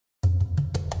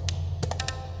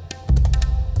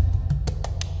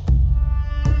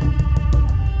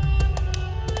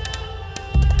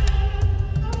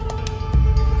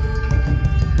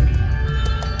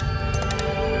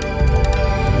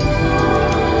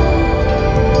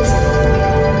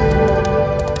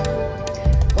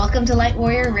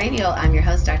Warrior Radio. I'm your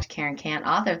host, Dr. Karen Kan,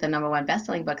 author of the #1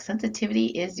 best-selling book, Sensitivity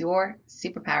is Your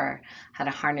Superpower: How to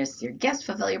Harness Your Gifts,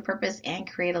 Fulfill Your Purpose, and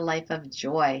Create a Life of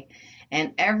Joy.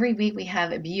 And every week we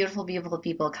have beautiful, beautiful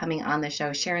people coming on the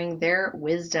show sharing their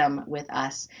wisdom with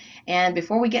us. And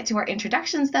before we get to our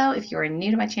introductions, though, if you're new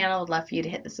to my channel, I'd love for you to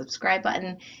hit the subscribe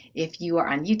button if you are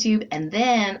on YouTube. And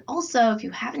then also, if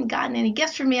you haven't gotten any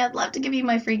gifts from me, I'd love to give you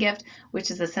my free gift, which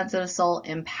is the Sensitive Soul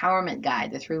Empowerment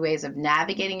Guide, the 3 ways of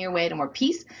navigating your way to more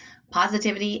peace,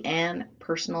 positivity, and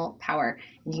personal power.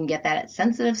 And you can get that at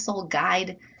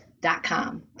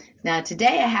sensitivesoulguide.com. Now,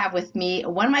 today I have with me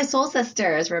one of my soul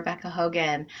sisters, Rebecca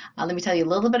Hogan. Let me tell you a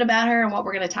little bit about her and what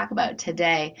we're going to talk about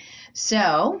today.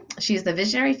 So, she's the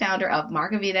visionary founder of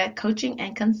Margavita Coaching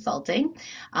and Consulting.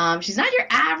 She's not your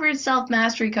average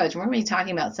self-mastery coach. We're going to be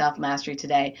talking about self-mastery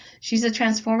today. She's a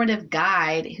transformative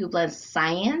guide who blends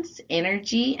science,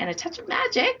 energy, and a touch of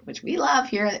magic, which we love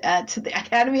here at the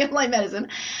Academy of Light Medicine,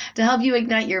 to help you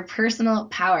ignite your personal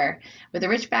power. With a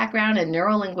rich background in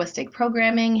neuro-linguistic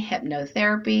programming,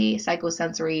 hypnotherapy,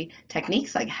 psychosensory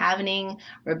techniques like Havening,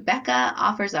 Rebecca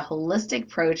offers a holistic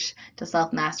approach to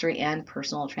self-mastery and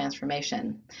personal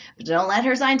transformation. But don't let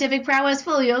her scientific prowess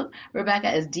fool you.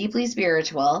 Rebecca is deeply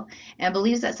spiritual and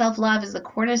believes that self-love is the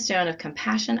cornerstone of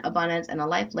compassion, abundance, and a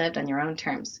life lived on your own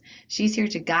terms. She's here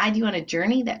to guide you on a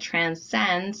journey that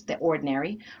transcends the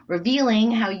ordinary,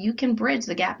 revealing how you can bridge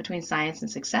the gap between science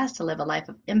and success to live a life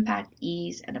of impact,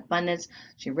 ease, and abundance.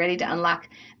 She's ready to unlock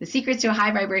the secrets to a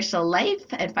high vibrational life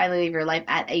and finally live your life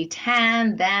at a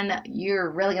 10. Then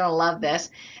you're really going to love this.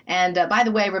 And by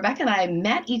the way, Rebecca and I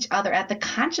met each other at the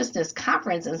Consciousness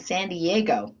Conference in San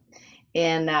Diego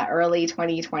in early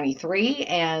 2023,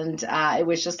 and it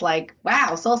was just like,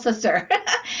 wow, soul sister.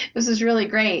 This is really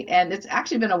great, and it's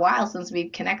actually been a while since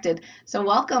we've connected. So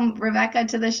welcome, Rebecca,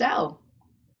 to the show.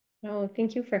 Oh,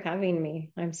 thank you for having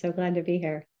me. I'm so glad to be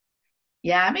here.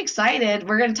 Yeah, I'm excited.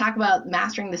 We're going to talk about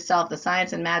mastering the self, the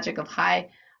science and magic of high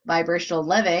vibrational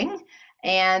living.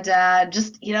 And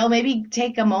just, maybe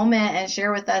take a moment and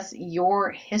share with us your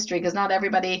history, because not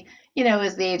everybody,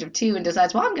 is the age of 2 and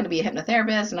decides, well, I'm going to be a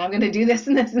hypnotherapist and I'm going to do this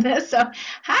and this and this. So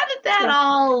how did that Yeah,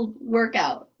 all work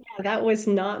out? that was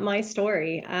not my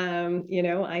story.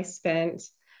 I spent,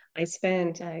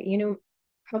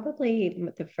 probably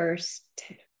the first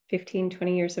 15,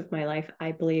 20 years of my life,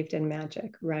 I believed in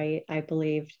magic, right? I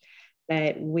believed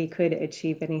that we could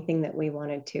achieve anything that we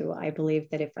wanted to. I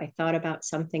believed that if I thought about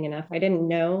something enough,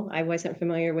 I wasn't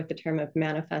familiar with the term of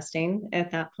manifesting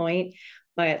at that point,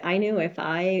 but I knew if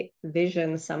I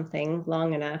visioned something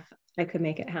long enough, I could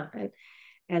make it happen.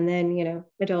 And then,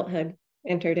 adulthood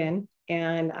entered in,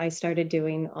 and I started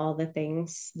doing all the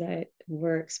things that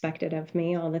were expected of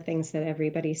me, all the things that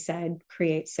everybody said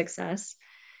create success.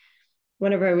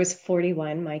 Whenever I was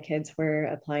 41, my kids were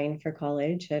applying for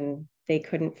college and they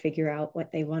couldn't figure out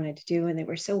what they wanted to do. And they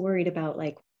were so worried about,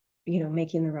 like,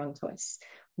 making the wrong choice.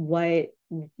 What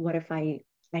if I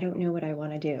don't know what I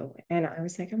want to do? And I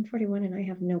was like, I'm 41 and I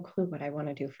have no clue what I want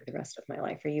to do for the rest of my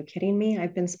life. Are you kidding me?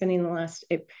 I've been spending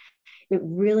it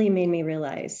really made me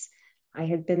realize I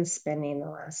had been spending the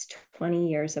last 20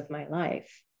 years of my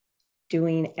life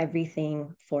doing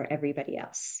everything for everybody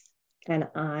else. And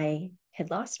I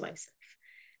had lost myself.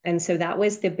 And so that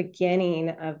was the beginning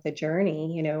of the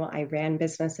journey. I ran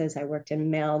businesses, I worked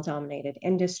in male dominated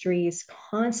industries,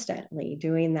 constantly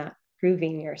doing that,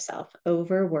 proving yourself,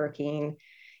 overworking,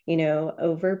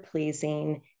 over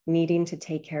pleasing, needing to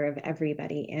take care of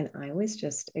everybody. And I was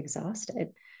just exhausted.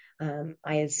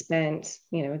 I had spent,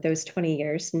 those 20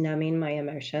 years numbing my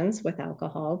emotions with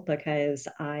alcohol because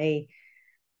I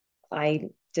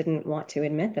didn't want to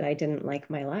admit that I didn't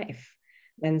like my life.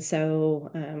 And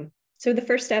so the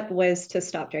first step was to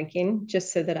stop drinking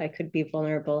just so that I could be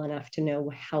vulnerable enough to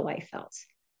know how I felt.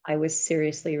 I was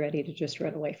seriously ready to just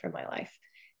run away from my life.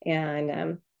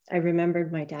 And I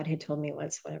remembered my dad had told me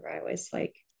once, whenever I was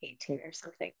like 18 or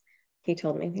something, he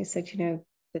told me, he said,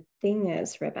 the thing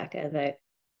is, Rebecca, that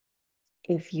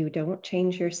if you don't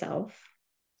change yourself,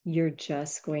 you're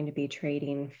just going to be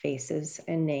trading faces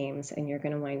and names, and you're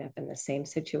going to wind up in the same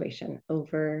situation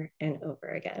over and over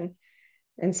again.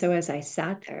 And so as I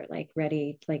sat there, like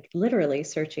ready, like literally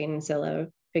searching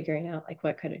Zillow, figuring out like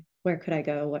where could I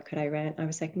go? What could I rent? I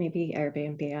was like, maybe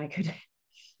Airbnb, I could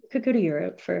go to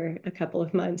Europe for a couple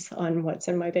of months on what's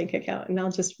in my bank account, and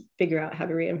I'll just figure out how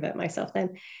to reinvent myself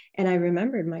then. And I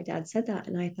remembered my dad said that.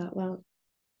 And I thought, well,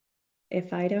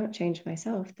 if I don't change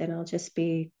myself, then I'll just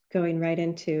be going right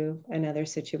into another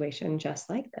situation just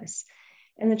like this.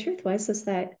 And the truth was is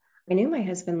that I knew my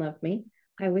husband loved me.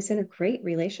 I was in a great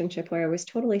relationship where I was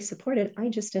totally supported. I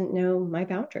just didn't know my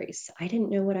boundaries. I didn't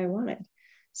know what I wanted.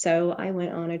 So I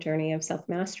went on a journey of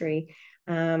self-mastery,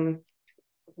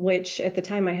 which at the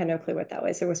time I had no clue what that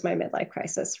was. It was my midlife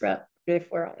crisis, if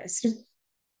we're honest.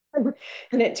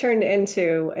 And it turned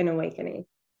into an awakening.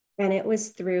 And it was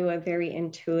through a very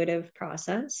intuitive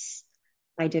process.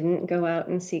 I didn't go out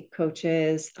and seek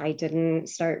coaches. I didn't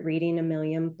start reading a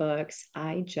million books.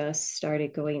 I just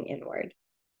started going inward.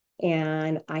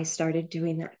 And I started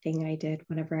doing that thing I did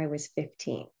whenever I was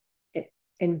 15,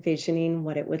 envisioning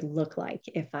what it would look like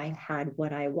if I had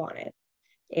what I wanted,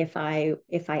 if I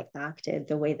acted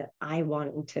the way that I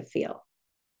wanted to feel.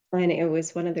 And it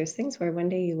was one of those things where one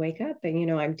day you wake up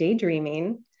and, I'm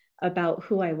daydreaming about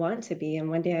who I want to be. And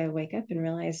one day I wake up and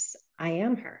realize I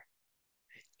am her.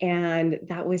 And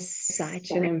that was such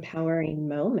an empowering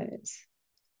moment,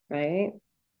 right?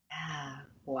 Yeah.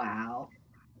 Wow.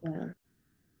 Yeah.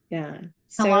 Yeah.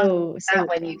 How long was So, that so,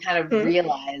 when you kind of hmm?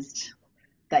 realized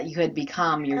that you had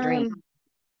become your dream? um,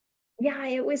 yeah,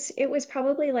 it was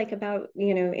probably like about,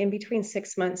 in between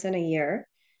 6 months and a year.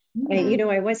 And, Hmm.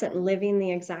 I wasn't living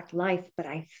the exact life, but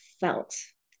I felt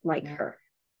like Yeah, her.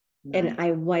 And nice.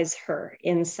 I was her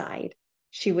inside.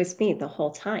 She was me the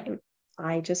whole time.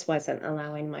 I just wasn't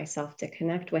allowing myself to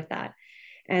connect with that.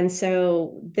 And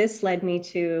so this led me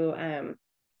to,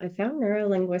 I found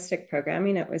neuro-linguistic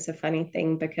programming. It was a funny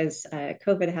thing because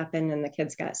COVID happened and the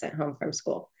kids got sent home from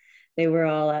school. They were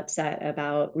all upset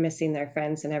about missing their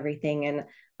friends and everything. And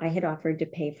I had offered to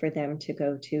pay for them to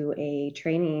go to a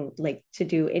training, like to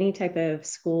do any type of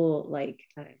school, like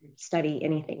study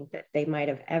anything that they might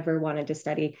have ever wanted to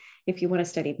study. If you want to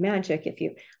study magic,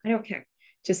 I don't care,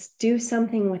 just do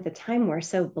something with the time. We're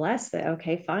so blessed that,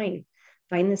 okay, fine,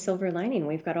 find the silver lining.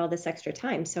 We've got all this extra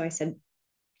time. So I said,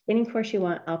 any course you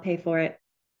want, I'll pay for it.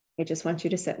 I just want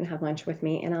you to sit and have lunch with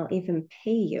me, and I'll even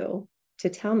pay you to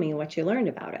tell me what you learned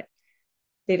about it.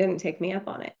 They didn't take me up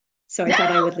on it. So I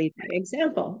thought I would lead by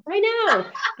example. I know.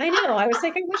 I know. I was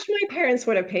like, I wish my parents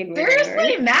would have paid me to learn.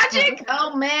 Seriously, magic?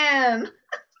 Oh man.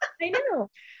 I know.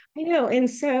 I know. And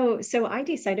so I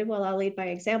decided, well, I'll lead by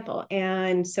example.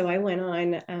 And so I went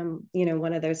on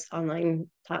one of those online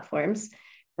platforms,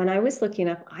 and I was looking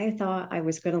up, I thought I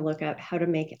was going to look up how to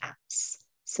make apps.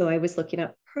 So I was looking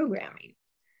up programming.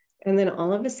 And then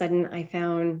all of a sudden I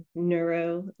found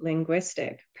neuro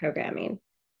linguistic programming.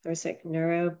 I was like,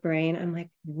 neuro brain. I'm like,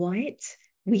 what?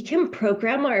 We can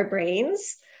program our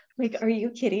brains? Like, are you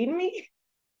kidding me?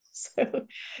 So,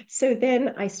 so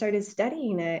then I started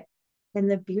studying it. And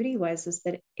the beauty was is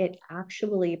that it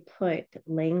actually put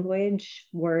language,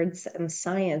 words, and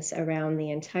science around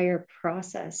the entire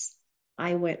process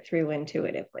I went through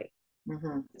intuitively. Mm-hmm.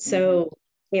 Mm-hmm. So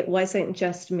it wasn't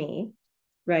just me,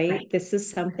 right? Right. This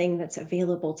is something that's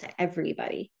available to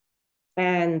everybody.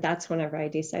 And that's whenever I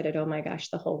decided, oh my gosh,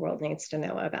 the whole world needs to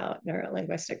know about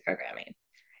neurolinguistic programming.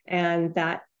 And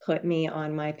that put me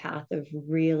on my path of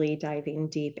really diving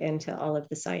deep into all of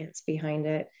the science behind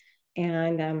it.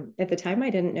 And at the time, I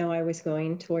didn't know I was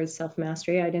going towards self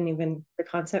mastery. The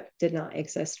concept did not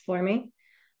exist for me.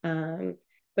 Um,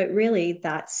 but really,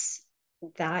 that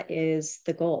is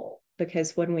the goal.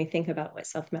 Because when we think about what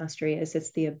self mastery is,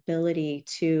 it's the ability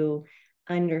to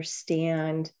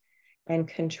understand and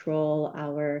control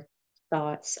our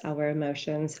thoughts, our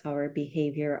emotions, our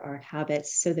behavior, our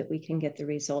habits, so that we can get the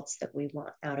results that we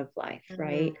want out of life, Mm-hmm.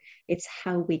 right? It's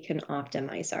how we can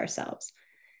optimize ourselves.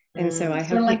 And so I Mm. Sort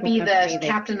have of like people be come to the me, they,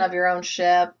 captain of your own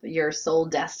ship, your soul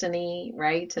destiny,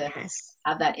 right? To yes,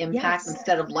 have that impact yes,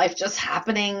 instead of life just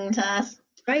happening to us.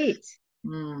 right.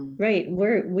 Mm. Right.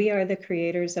 We are the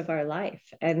creators of our life.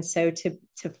 And so to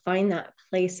find that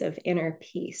place of inner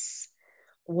peace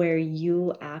where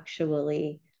you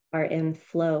actually are in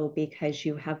flow because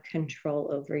you have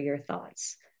control over your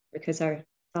thoughts, because our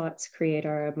thoughts create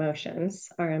our emotions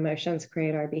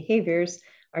create our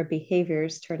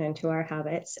behaviors turn into our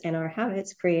habits, and our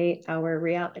habits create our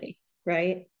reality,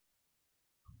 right?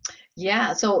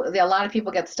 Yeah, so a lot of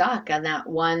people get stuck in that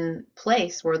one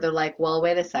place where they're like, well,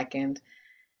 wait a second,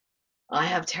 I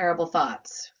have terrible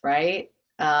thoughts, right?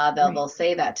 They'll Right.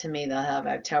 say that to me. They'll have,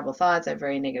 I have terrible thoughts. I have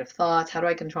very negative thoughts. How do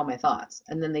I control my thoughts?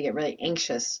 And then they get really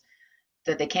anxious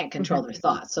that they can't control their Mhm.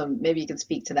 thoughts. So maybe you can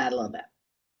speak to that a little bit.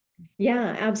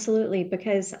 Yeah, absolutely.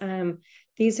 Because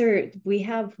we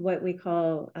have what we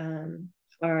call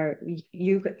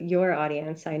your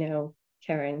audience. I know,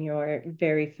 Karen, you're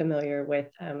very familiar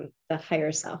with the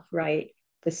higher self, right?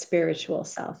 The spiritual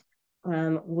self.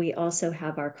 We also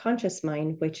have our conscious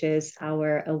mind, which is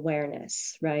our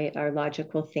awareness, right? Our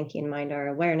logical thinking mind, our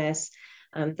awareness.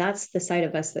 That's the side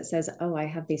of us that says, oh, I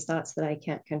have these thoughts that I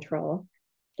can't control.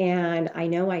 And I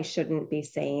know I shouldn't be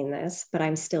saying this, but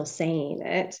I'm still saying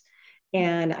it.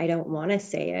 and I don't want to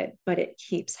say it, but it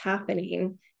keeps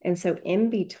happening. And so, in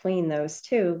between those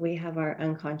two, we have our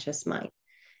unconscious mind.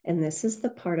 And this is the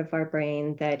part of our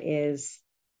brain that is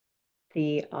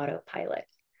the autopilot.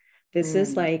 This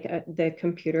is Mm, like the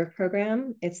computer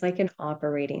program. It's like an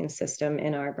operating system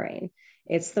in our brain.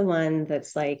 It's the one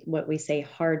that's like what we say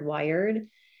hardwired,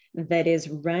 that is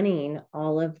running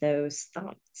all of those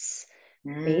thoughts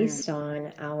mm, based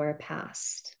on our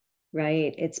past,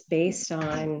 right? It's based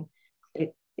on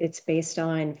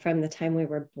from the time we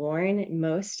were born.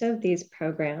 Most of these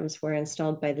programs were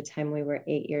installed by the time we were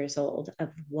 8 years old of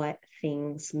what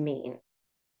things mean.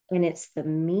 And it's the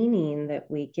meaning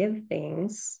that we give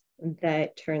things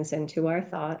that turns into our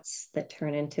thoughts, that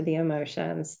turn into the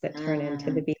emotions, that turn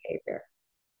into the mm. behavior.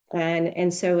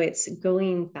 And so it's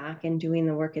going back and doing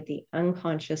the work at the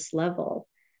unconscious level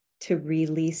to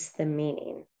release the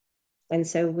meaning. And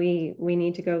so we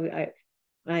need to go.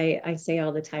 I say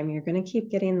all the time, you're going to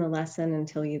keep getting the lesson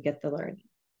until you get the learning,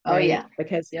 Oh yeah. right?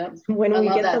 Because Yep. when I we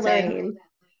love get the that saying. learning,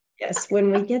 yes,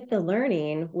 when we get the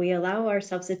learning, we allow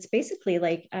ourselves, it's basically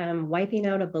like wiping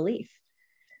out a belief,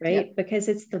 Yep. right? Because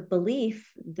it's the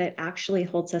belief that actually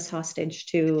holds us hostage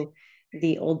to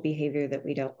the old behavior that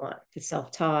we don't want, the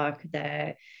self-talk,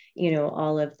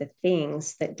 all of the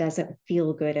things that doesn't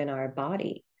feel good in our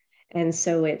body. And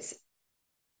so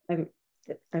I'm,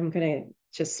 I'm going to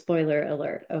just spoiler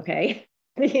alert, okay?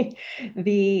 the,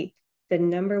 the, the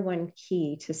number one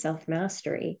key to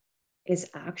self-mastery is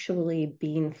actually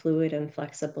being fluid and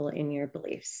flexible in your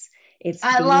beliefs. It's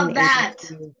I being love able that.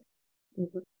 to,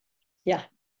 yeah,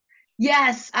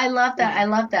 Yes, I love that. yeah. I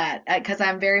love that because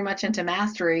I'm very much into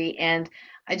mastery, and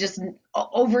I just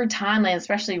over time, like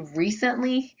especially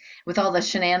recently, with all the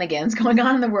shenanigans going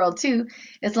on in the world too,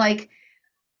 it's like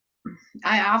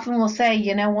I often will say,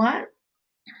 you know what?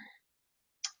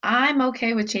 I'm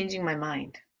okay with changing my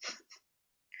mind.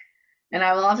 And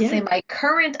I will often say Yeah. my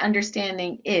current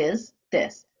understanding is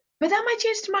this, but that might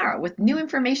change tomorrow with new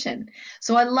information.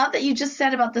 So I love that you just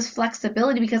said about this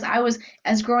flexibility because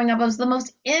as growing up, I was the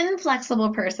most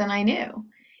inflexible person I knew.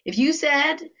 If you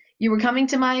said you were coming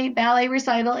to my ballet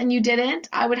recital and you didn't,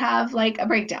 I would have like a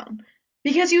breakdown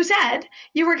because you said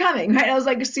you were coming, right? I was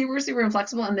like super, super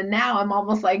inflexible. And then now I'm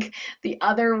almost like the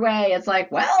other way. It's like,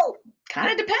 well,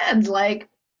 kind of depends. Like,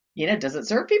 does it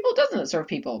serve people? Doesn't it serve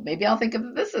people? Maybe I'll think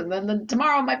of this and then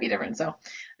tomorrow might be different. So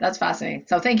that's fascinating.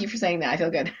 So thank you for saying that. I feel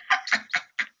good.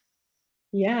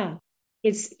 Yeah.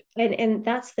 And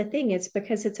that's the thing. It's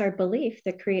because it's our belief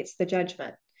that creates the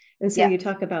judgment. And so Yeah. you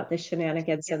talk about the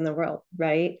shenanigans in the world,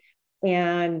 right?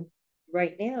 And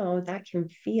right now that can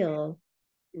feel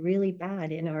really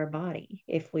bad in our body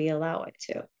if we allow it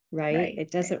to, right? Right.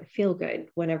 It doesn't feel good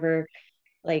whenever,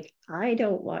 like, I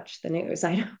don't watch the news.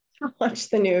 I don't watch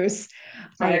the news.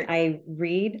 I Smart. I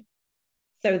read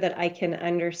so that I can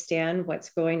understand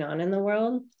what's going on in the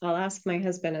world. I'll ask my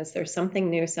husband, is there something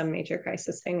new, some major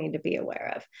crisis I need to be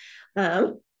aware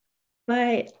of?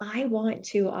 But I want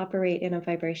to operate in a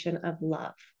vibration of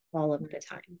love all of the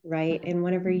time, right? And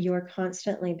whenever you're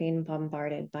constantly being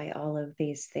bombarded by all of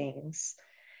these things,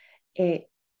 it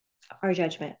our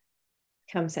judgment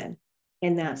comes in,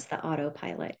 and that's the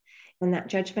autopilot. And that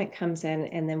judgment comes in,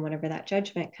 and then whenever that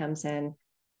judgment comes in,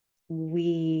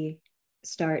 we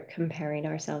start comparing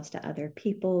ourselves to other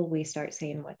people. We start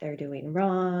saying what they're doing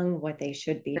wrong, what they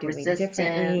should be The doing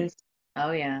differently. resistance.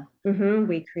 Oh yeah.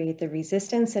 We create the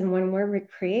resistance. And when we're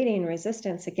creating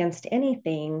resistance against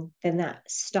anything, then that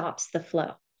stops the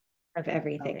flow of Oh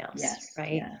everything else, yes.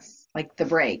 right? Yes. Like the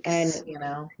brakes, And a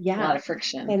lot yeah. of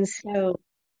friction. And so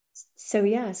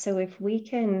if we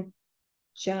can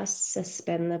just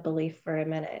suspend the belief for a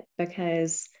minute,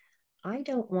 because I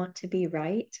don't want to be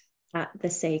right at the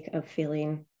sake of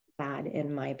feeling bad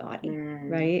in my body, Mm,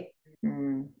 right?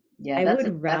 mm. Yeah, I that's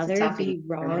a would that's a rather toughie be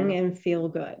for wrong me. and feel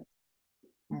good.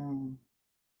 Mm.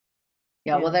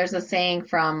 Yeah, well, Yeah. there's a saying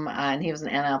from, and he was an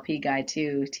NLP guy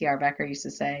too. T.R. Becker used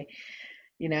to say,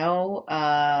 do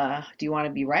you want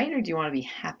to be right or do you want to be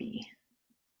happy?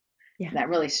 Yeah. And that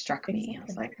really struck me. I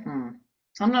was Exactly. like,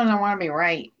 sometimes I want to be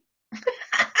right.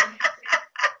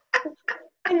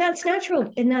 And that's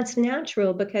natural. And that's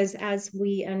natural because as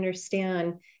we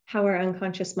understand how our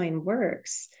unconscious mind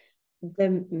works,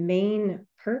 the main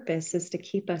purpose is to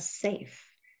keep us safe,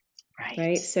 right?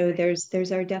 Right. So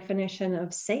there's our definition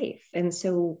of safe. And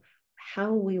so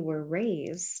how we were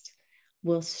raised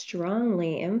will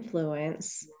strongly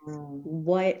influence Mm.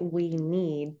 what we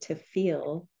need to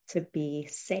feel to be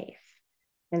safe.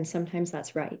 And sometimes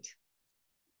that's right.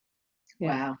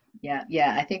 Yeah. Wow. Yeah.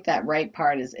 Yeah. I think that right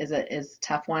part is a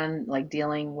tough one, like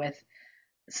dealing with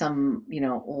some,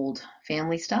 old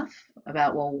family stuff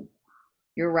about, well,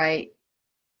 you're right,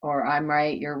 or I'm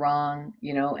right, you're wrong,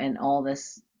 and all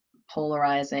this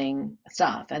polarizing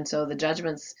stuff. And so the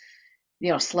judgments,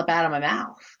 slip out of my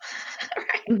mouth.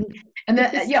 Right. And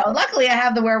then, luckily I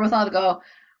have the wherewithal to go,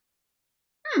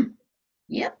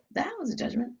 yep, that was a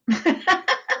judgment.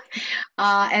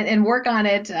 And work on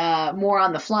it more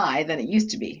on the fly than it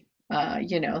used to be.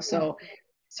 So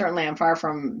certainly I'm far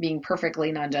from being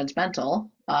perfectly non-judgmental.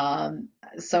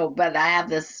 But I have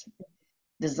this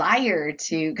desire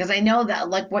to, because I know that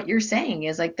like what you're saying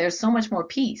is like there's so much more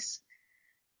peace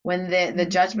when the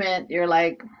judgment, you're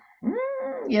like,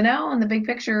 in the big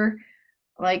picture,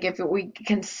 like if we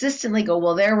consistently go,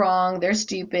 well, they're wrong, they're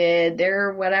stupid,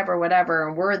 they're whatever,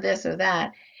 and we're this or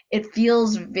that, it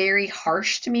feels very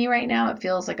harsh to me right now. It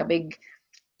feels like a big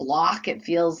block. It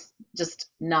feels just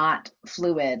not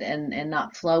fluid and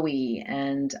not flowy.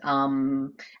 And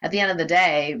at the end of the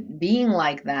day, being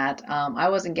like that, I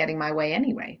wasn't getting my way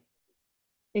anyway.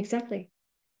 Exactly.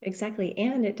 Exactly.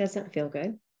 And it doesn't feel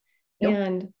good. Nope.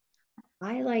 And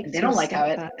I like They to don't like how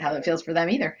step it back. how it feels for them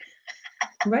either.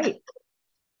 Right.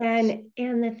 And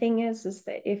the thing is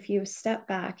that if you step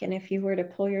back and if you were to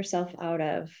pull yourself out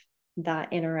of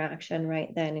that interaction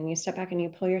right then, and you step back and you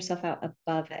pull yourself out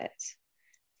above it,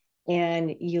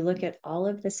 and you look at all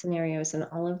of the scenarios and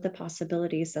all of the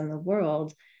possibilities in the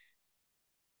world,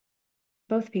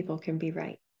 both people can be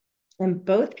right. And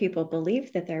both people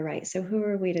believe that they're right. So who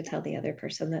are we to tell the other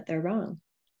person that they're wrong?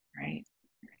 Right.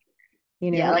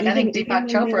 You Yeah, know, like I think even Deepak when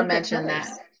we Chopra look at mentioned that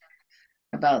others.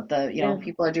 about Yeah.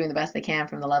 people are doing the best they can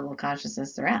from the level of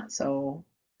consciousness they're at. So,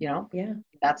 you know, Yeah.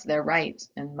 that's their right,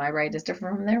 and my right is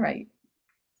different from their right.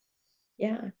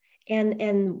 Yeah.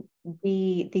 And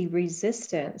the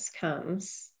resistance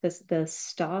comes, the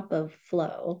stop of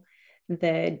flow,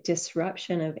 the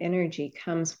disruption of energy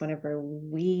comes whenever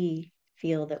we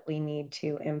feel that we need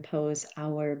to impose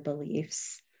our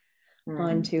beliefs Hmm.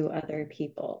 onto other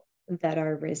people that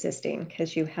are resisting,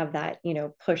 because you have that,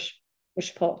 push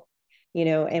pull,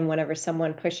 and whenever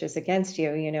someone pushes against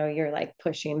you, you're like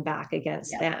pushing back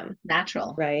against Yep. them,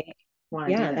 Natural. right? Want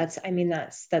to do Yeah,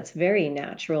 that. that's very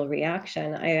natural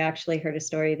reaction. I actually heard a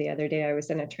story the other day. I was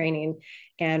in a training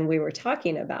and we were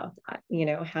talking about that,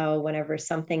 how whenever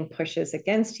something pushes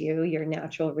against you, your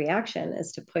natural reaction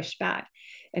is to push back.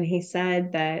 And he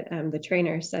said that the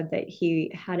trainer said that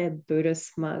he had a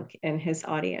Buddhist monk in his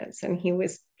audience, and he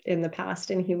was in the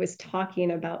past and he was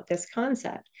talking about this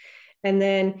concept. And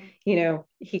then,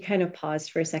 he kind of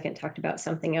paused for a second, talked about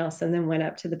something else, and then went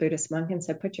up to the Buddhist monk and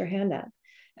said, "Put your hand up."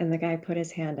 And the guy put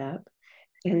his hand up.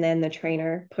 And then the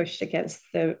trainer pushed against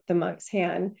the monk's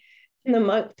hand. And the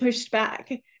monk pushed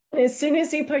back. And as soon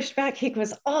as he pushed back, he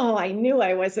goes, "Oh, I knew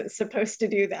I wasn't supposed to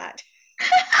do that."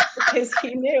 Because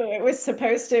he knew it was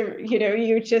supposed to, you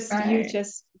Right.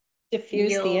 just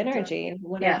diffuse the Yield. energy Yeah.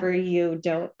 whenever you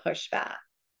don't push back.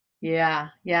 Yeah.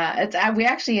 Yeah. It's we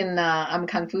actually I'm a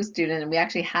kung fu student, and we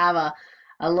actually have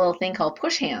a little thing called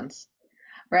push hands,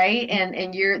 right?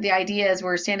 And you're the idea is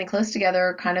we're standing close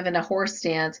together, kind of in a horse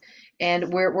stance,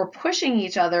 and we're pushing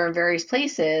each other in various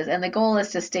places, and the goal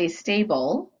is to stay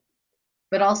stable,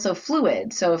 but also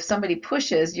fluid. So if somebody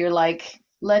pushes, you're like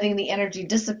letting the energy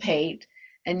dissipate,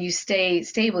 and you stay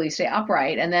stable, you stay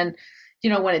upright, and then,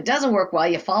 when it doesn't work well,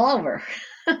 you fall over.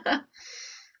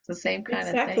 It's the same kind of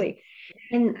thing. Exactly.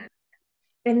 And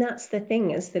and that's the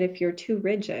thing, is that if you're too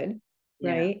rigid,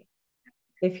 Yeah. right?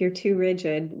 If you're too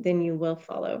rigid, then you will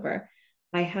fall over.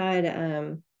 I had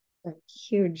a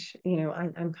huge,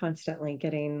 I'm constantly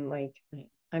getting like,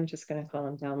 I'm just going to call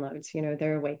them downloads,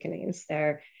 they're awakenings.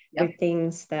 They're Yep.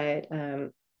 things that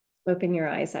open your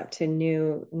eyes up to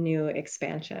new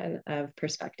expansion of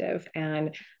perspective.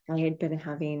 And I had been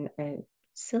having a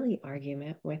silly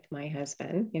argument with my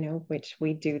husband, which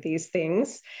we do these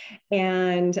things.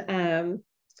 And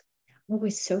I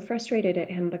was so frustrated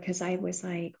at him because I was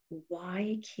like,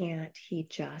 why can't he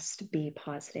just be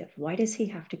positive? Why does he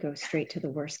have to go straight to the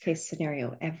worst case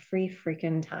scenario every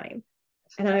freaking time?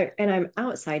 And I'm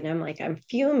outside and I'm like, I'm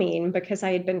fuming because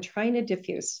I had been trying to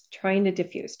diffuse,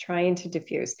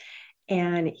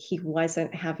 and he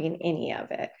wasn't having any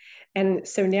of it. And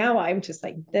so now I'm just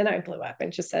like, then I blew up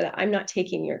and just said, I'm not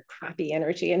taking your crappy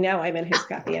energy. And now I'm in his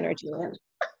crappy energy. And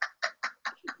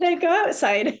I go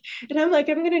outside and I'm like,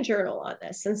 I'm going to journal on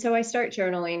this. And so I start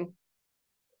journaling,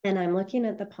 and I'm looking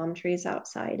at the palm trees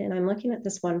outside, and I'm looking at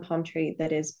this one palm tree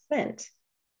that is bent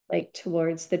like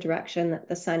towards the direction that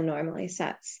the sun normally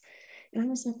sets. And I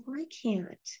was like, why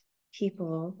can't he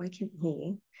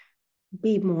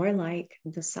be more like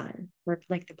the sun or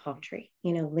like the palm tree,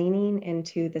 leaning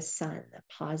into the sun, the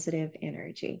positive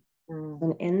energy? Mm.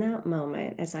 And in that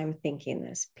moment, as I'm thinking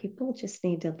this, people just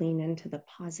need to lean into the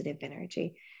positive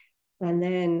energy. And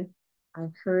then I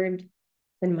heard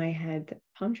in my head that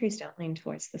palm trees don't lean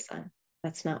towards the sun.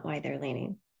 That's not why they're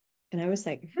leaning. And I was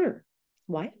like,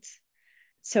 what?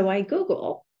 So I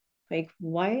Google, like,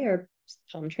 why are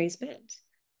palm trees bent?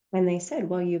 And they said,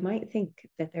 well, you might think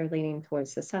that they're leaning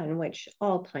towards the sun, which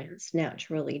all plants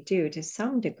naturally do to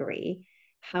some degree.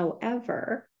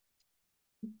 However,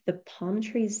 the palm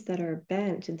trees that are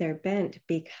bent, they're bent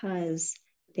because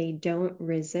they don't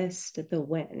resist the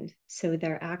wind. So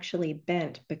they're actually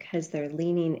bent because they're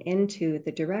leaning into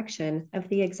the direction of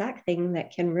the exact thing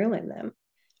that can ruin them,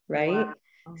 Wow. right?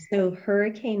 So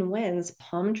hurricane winds,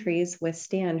 palm trees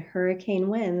withstand hurricane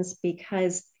winds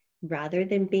because rather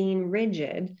than being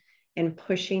rigid and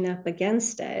pushing up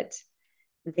against it,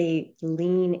 they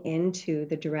lean into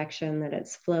the direction that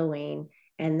it's flowing.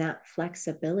 And that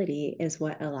flexibility is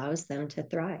what allows them to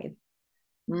thrive.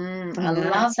 I And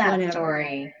love that's that whenever,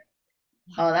 story.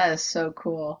 Oh, that is so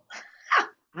cool.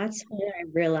 that's when I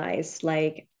realized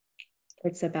like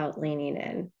it's about leaning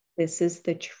in. This is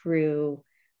the true,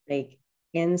 like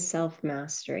in self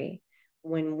mastery,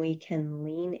 when we can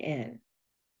lean in,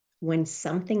 when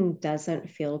something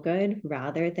doesn't feel good,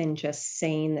 rather than just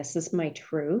saying, this is my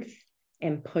truth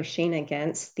and pushing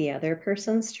against the other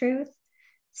person's truth,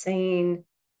 saying,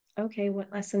 okay,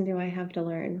 what lesson do I have to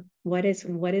learn? What is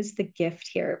the gift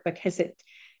here? Because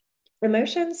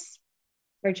emotions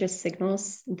are just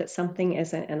signals that something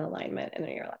isn't in alignment in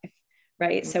your life,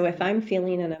 right? So if Mhm. I'm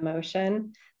feeling an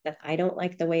emotion that I don't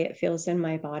like the way it feels in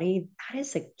my body, that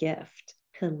is a gift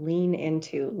to lean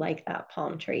into, like that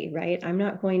palm tree, right? I'm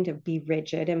not going to be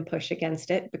rigid and push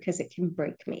against it because it can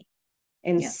break me.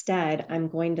 Yeah. Instead, I'm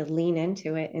going to lean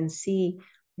into it and see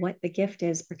what the gift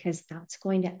is, because that's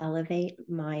going to elevate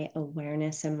my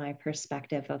awareness and my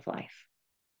perspective of life,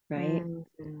 right?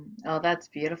 Mhm. Oh, that's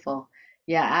beautiful.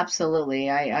 Yeah, absolutely.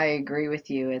 I agree with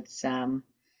you. It's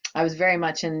I was very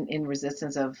much in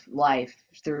resistance of life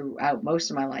throughout most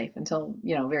of my life until,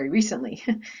 very recently.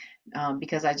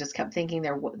 Because I just kept thinking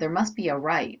there must be a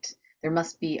right. There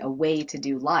must be a way to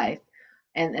do life.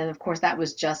 And of course that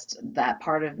was just that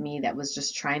part of me that was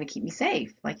just trying to keep me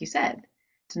safe, like you said,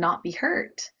 to not be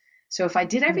hurt. So if I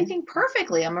did Yeah. everything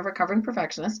perfectly, I'm a recovering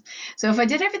perfectionist. So if I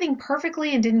did everything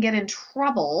perfectly and didn't get in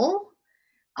trouble,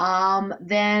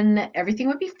 then everything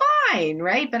would be fine,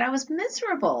 right? But I was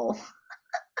miserable,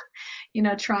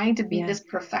 trying to be Yeah. this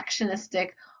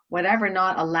perfectionistic, whatever,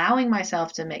 not allowing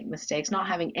myself to make mistakes, not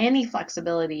having any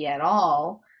flexibility at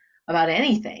all about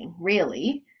anything,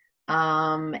 really.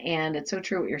 And it's so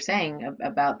true what you're saying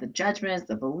about the judgments,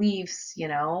 the beliefs,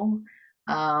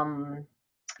 um,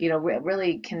 it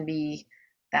really can be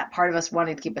that part of us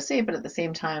wanting to keep us safe, but at the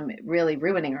same time, really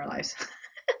ruining our lives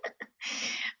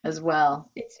as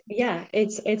well.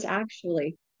 It's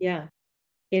actually, yeah.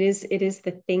 It is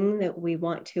the thing that we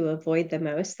want to avoid the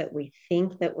most, that we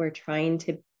think that we're trying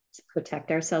to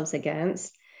protect ourselves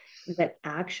against, that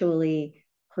actually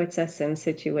puts us in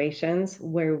situations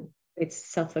where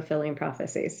it's self-fulfilling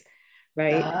prophecies,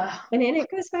 right? Uh, And it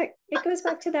goes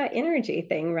back to that energy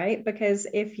thing, right? Because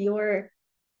if you're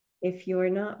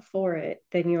not for it,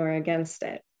 then you're against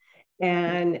it,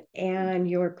 and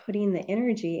you're putting the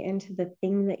energy into the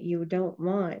thing that you don't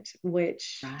want,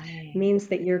 which right. means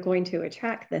that you're going to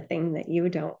attract the thing that you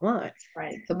don't want.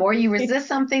 Right. The more you resist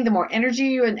something, the more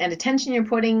energy and attention you're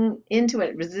putting into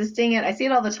it, resisting it. I see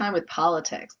it all the time with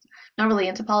politics. Not really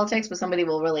into politics, but somebody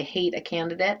will really hate a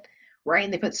candidate, right?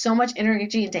 And they put so much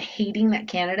energy into hating that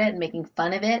candidate and making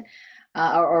fun of it.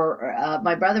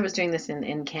 My brother was doing this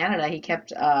in Canada. He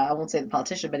kept, I won't say the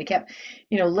politician, but he kept,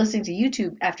 listening to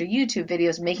YouTube after YouTube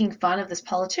videos making fun of this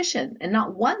politician. And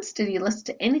not once did he listen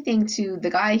to anything to the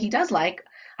guy he does like.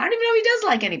 I don't even know if he does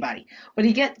like anybody, but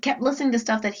he kept listening to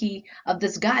stuff of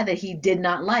this guy that he did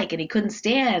not like and he couldn't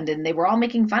stand, and they were all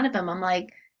making fun of him. I'm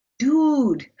like,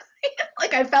 dude,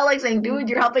 like I felt like saying, dude,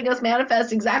 you're helping us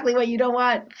manifest exactly what you don't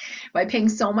want by paying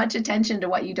so much attention to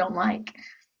what you don't like.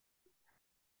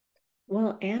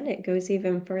 Well, and it goes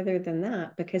even further than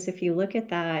that, because if you look at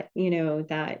that,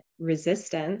 that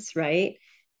resistance, right?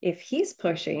 If he's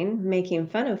pushing, making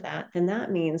fun of that, then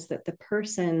that means that the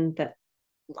person that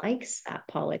likes that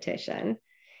politician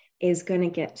is going to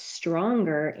get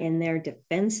stronger in their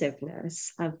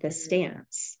defensiveness of the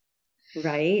stance,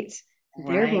 right?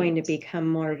 They're going to Right. become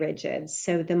more rigid.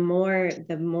 So the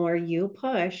more you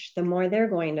push, the more they're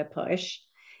going to push.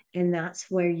 And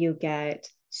that's where you get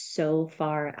so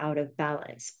far out of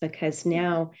balance, because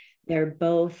now they're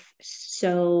both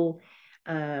so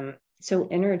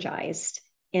energized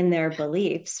in their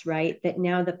beliefs, right? That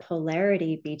now the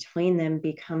polarity between them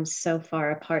becomes so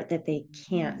far apart that they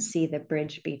can't see the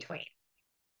bridge between.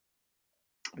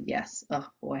 Yes. Oh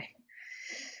boy.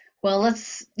 Well,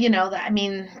 I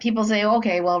mean, people say,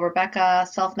 okay, well, Rebecca,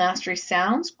 self-mastery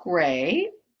sounds great.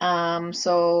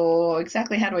 So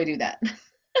exactly how do I do that?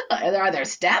 Are there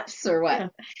steps or what?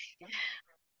 Yeah.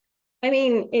 I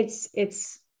mean,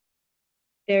 it's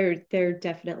there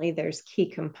definitely there's key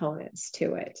components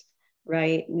to it,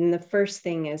 right? And the first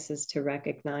thing is to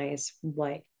recognize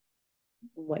what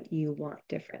you want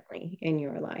differently in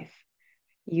your life.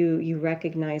 You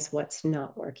recognize what's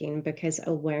not working, because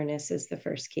awareness is the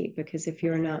first key. Because if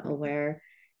you're not aware,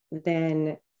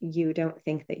 then you don't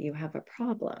think that you have a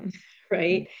problem,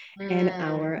 right? And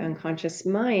our Mm, unconscious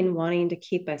mind wanting to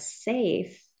keep us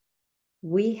safe,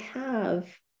 we have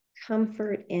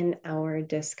comfort in our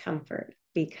discomfort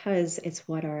because it's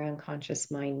what our unconscious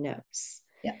mind knows.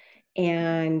 yeah.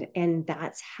 And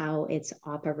that's how it's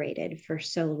operated for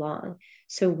so long.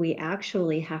 So we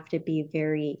actually have to be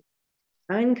very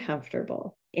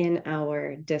uncomfortable in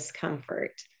our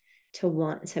discomfort to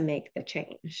want to make the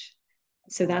change.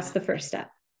 So that's Wow. the first step,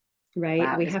 right?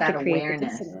 Wow. We Is have to that create the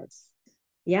awareness? dissonance.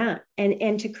 Yeah,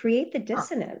 and to create the Huh.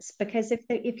 dissonance, because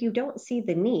if you don't see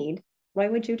the need, why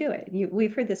would you do it?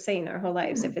 We've heard this saying our whole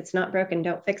lives: if it's not broken,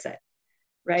 don't fix it,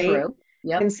 right? True.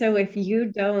 Yep. And so if you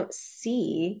don't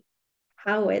see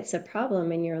how it's a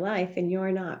problem in your life and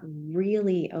you're not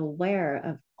really aware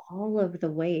of all of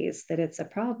the ways that it's a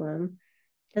problem,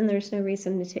 then there's no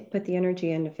reason to put the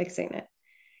energy into fixing it.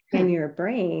 Hmm. And your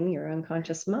brain, your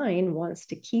unconscious mind, wants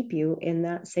to keep you in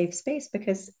that safe space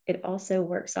because it also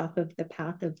works off of the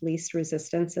path of least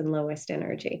resistance and lowest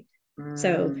energy.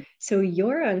 So, Mm, so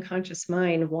your unconscious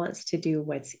mind wants to do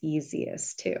what's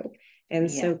easiest too. And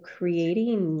yeah. so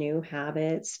creating new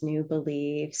habits, new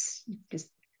beliefs, just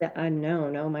the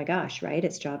unknown, oh my gosh, right?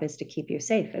 Its job is to keep you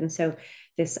safe. And so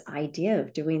this idea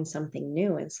of doing something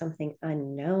new and something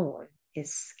unknown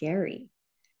is scary,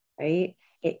 right?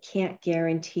 It can't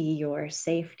guarantee your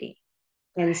safety.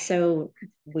 And Right. so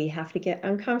we have to get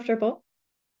uncomfortable,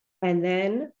 and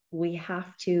then we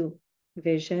have to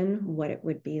vision what it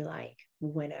would be like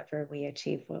whenever we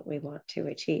achieve what we want to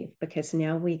achieve, because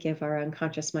now we give our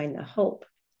unconscious mind the hope,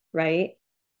 right?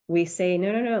 We say,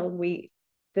 no, no, no,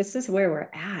 this is where we're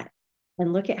at.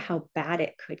 And look at how bad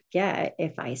it could get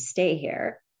if I stay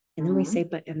here. And then we Mm, say,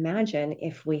 but imagine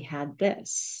if we had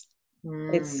this.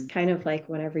 It's mm, kind of like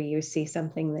whenever you see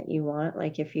something that you want,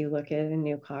 like if you look at a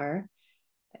new car,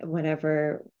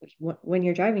 whenever when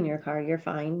you're driving your car, you're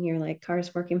fine. You're like,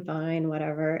 car's working fine,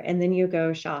 whatever. And then you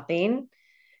go shopping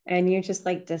and you just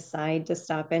like decide to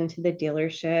stop into the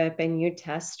dealership and you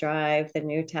test drive the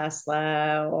new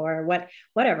Tesla or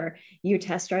whatever. You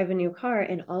test drive a new car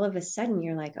and all of a sudden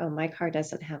you're like, oh, my car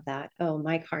doesn't have that. Oh,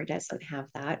 my car doesn't have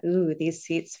that. Ooh, these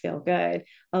seats feel good.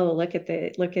 Oh, look at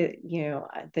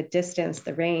the distance,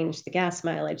 the range, the gas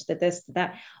mileage, the this,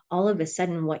 that. All of a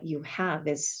sudden what you have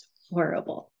is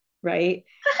horrible, right?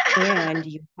 And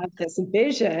you have this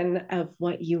vision of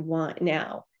what you want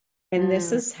now. And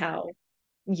this mm. is how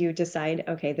you decide,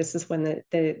 okay, this is when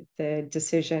the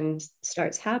decision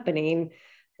starts happening,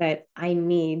 that I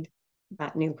need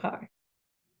that new car.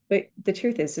 But the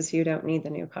truth is you don't need the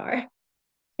new car.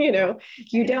 You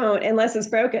Right. don't, unless it's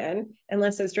broken,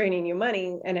 unless it's draining you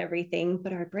money and everything.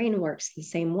 But our brain works the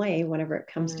same way whenever it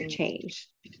comes to Mm, change.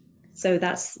 So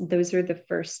those are the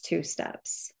first two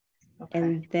steps. okay.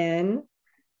 And then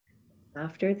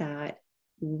after that,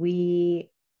 we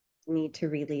need to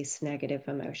release negative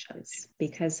emotions,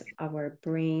 because our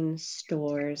brain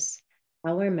stores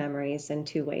our memories in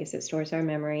two ways. It stores our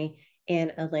memory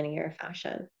in a linear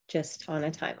fashion, just on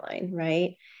a timeline,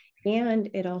 right? And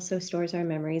it also stores our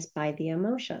memories by the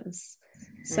emotions.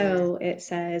 Mm, So it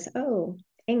says, oh,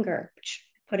 anger,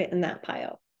 put it in that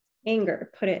pile.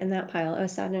 Anger, put it in that pile. Oh,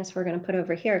 sadness, we're going to put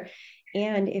over here.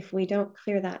 And if we don't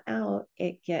clear that out,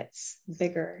 it gets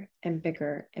bigger and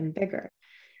bigger and bigger.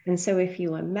 And so if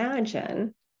you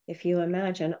imagine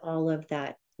all of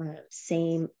that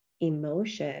same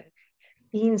emotion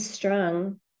being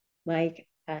strung like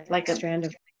a like a strand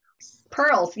of,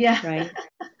 pearls. Yeah. right?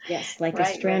 Yes, like a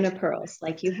Right, strand right. of pearls.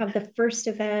 Like you have the first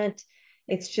event,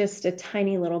 it's just a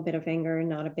tiny little bit of anger,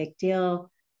 not a big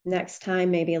deal. Next time,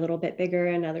 maybe a little bit bigger,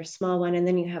 another small one, and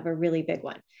then you have a really big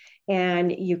one.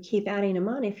 And you keep adding them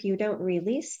on. If you don't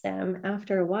release them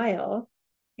after a while,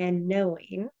 and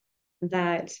knowing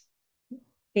that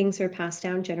things are passed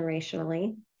down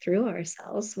generationally through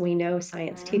ourselves. We know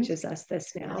science Mm, teaches us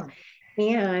this now.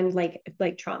 yeah. And like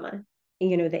trauma,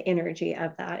 the energy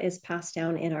of that is passed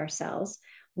down in our cells.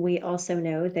 We also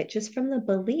know that just from the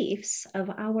beliefs of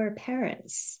our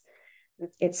parents,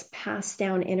 it's passed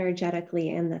down energetically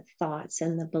in the thoughts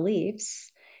and the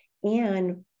beliefs.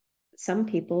 And some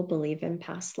people believe in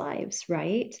past lives,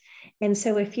 right? And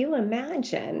so if you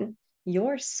imagine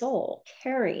your soul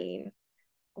carrying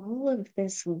all of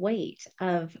this weight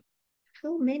of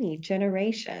how many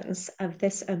generations of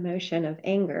this emotion of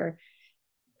anger,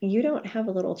 you don't have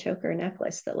a little choker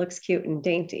necklace that looks cute and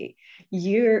dainty.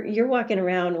 You're walking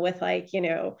around with, like,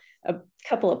 a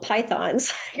couple of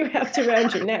pythons you have to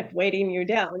around your neck weighting you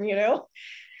down.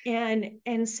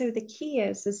 And so the key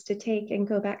is to take and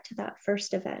go back to that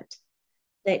first event,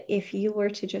 that if you were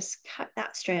to just cut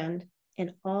that strand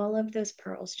and all of those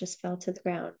pearls just fell to the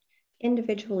ground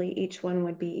individually, each one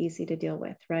would be easy to deal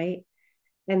with, right?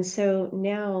 And so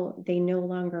now they no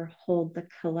longer hold the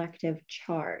collective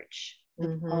charge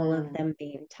of all of Mm-hmm. them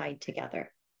being tied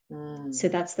together. So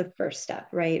Mm. that's the first step,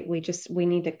 right? We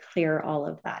need to clear all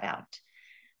of that out,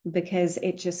 because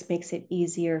it just makes it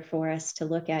easier for us to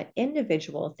look at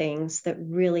individual things that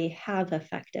really have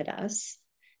affected us,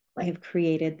 Right. have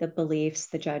created the beliefs,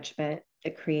 the judgment,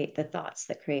 that create the thoughts,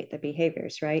 that create the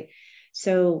behaviors, right?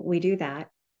 So we do that.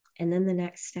 And then the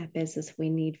next step is we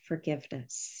need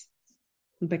forgiveness,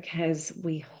 because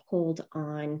we hold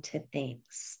on to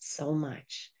things so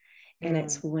much. And Mm.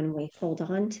 it's when we hold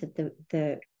on to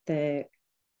the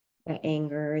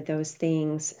anger, those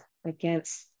things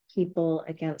against people,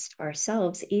 against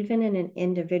ourselves, even in an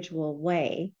individual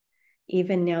way,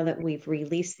 even now that we've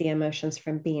released the emotions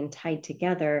from being tied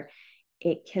together,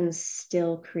 it can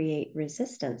still create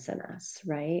resistance in us,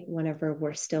 right? Whenever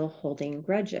we're still holding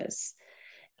grudges.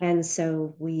 And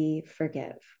so we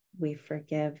forgive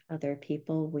other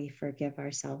people, we forgive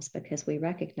ourselves, because we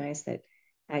recognize that,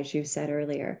 as you said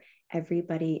earlier,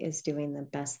 everybody is doing the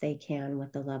best they can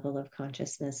with the level of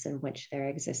consciousness in which they're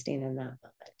existing in that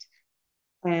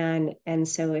moment. And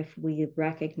so if we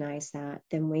recognize that,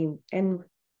 then and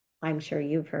I'm sure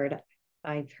I've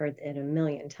heard it a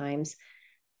million times,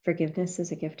 forgiveness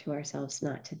is a gift to ourselves,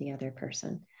 not to the other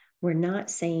person. We're not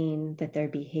saying that their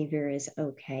behavior is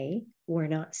okay. We're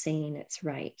not saying it's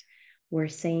right. We're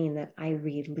saying that I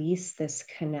release this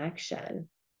connection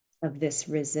of this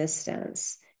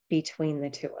resistance between the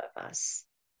two of us.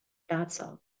 That's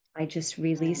all. I just Mm.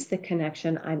 release the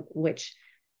connection, which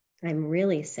I'm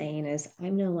really saying is,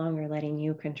 I'm no longer letting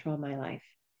you control my life.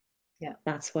 Yeah.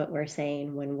 That's what we're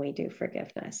saying when we do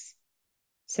forgiveness.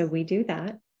 So we do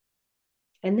that.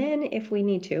 And then if we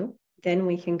need to, then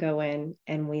we can go in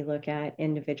and we look at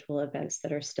individual events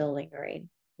that are still lingering,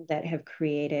 that have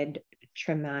created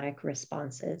traumatic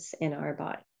responses in our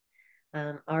body.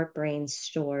 Our brain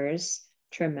stores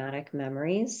traumatic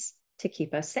memories to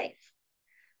keep us safe.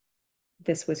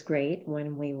 This was great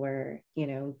when we were,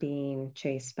 being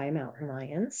chased by mountain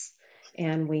lions,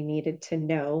 and we needed to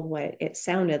know what it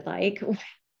sounded like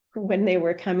when they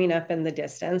were coming up in the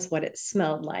distance, what it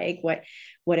smelled like,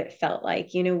 what it felt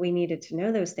like. We needed to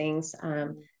know those things.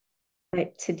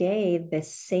 But today, the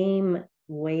same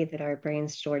way that our brain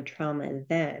stored trauma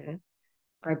then,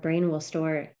 our brain will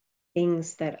store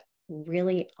things that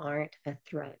really aren't a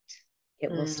threat.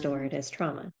 It will store Mm. it as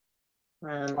trauma,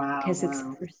 Wow. because it's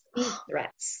Wow. perceived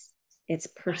threats. It's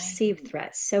perceived Right.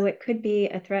 threats. So it could be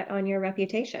a threat on your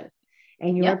reputation,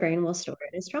 and your Yep. brain will store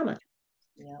it as trauma.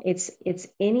 Yep. It's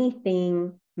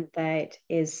anything that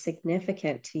is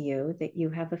significant to you that you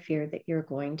have a fear that you're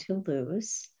going to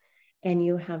lose, and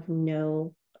you have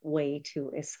no way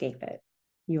to escape it.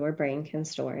 Your brain can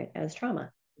store it as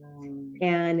trauma. Mm.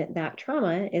 And that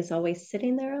trauma is always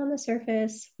sitting there on the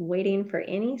surface, waiting for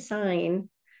any sign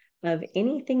of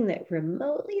anything that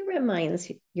remotely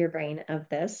reminds your brain of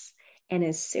this. And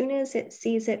as soon as it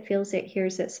sees it, feels it,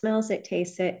 hears it, smells it,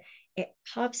 tastes it, it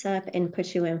pops up and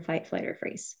puts you in fight, flight, or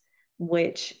freeze,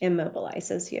 which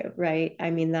immobilizes you, right?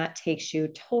 I mean, that takes you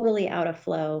totally out of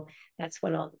flow. That's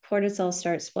when all the cortisol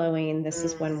starts flowing. This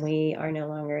is when Mm. we are no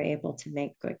longer able to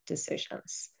make good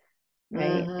decisions,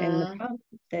 right? And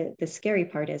Mm-hmm. the scary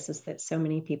part is that so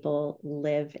many people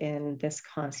live in this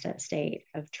constant state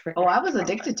of Oh, I triggering was trauma.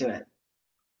 addicted to it.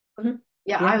 Mhm.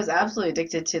 Yeah, I Yeah. was absolutely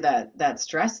addicted to that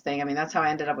stress thing. I mean, that's how I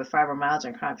ended up with fibromyalgia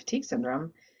and chronic fatigue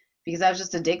syndrome because I was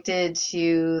just addicted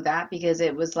to that because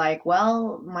it was like,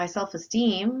 well, my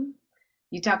self-esteem,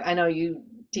 I know you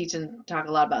teach and talk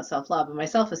a lot about self-love, but my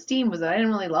self-esteem was that I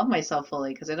didn't really love myself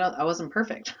fully because I wasn't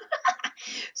perfect.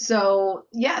 So,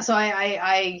 yeah, so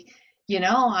I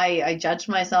judged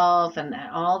myself and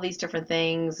all these different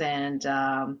things and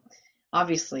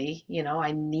obviously,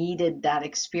 I needed that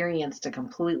experience to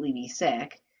completely be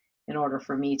sick in order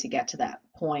for me to get to that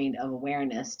point of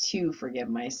awareness to forgive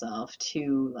myself,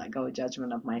 to let go of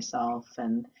judgment of myself.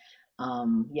 And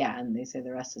yeah, and they say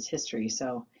the rest is history.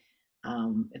 So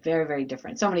very, very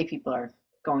different. So many people are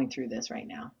going through this right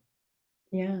now.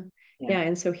 Yeah. Yeah. Yeah.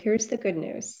 And so here's the good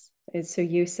news is so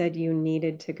you said you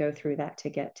needed to go through that to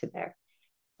get to there.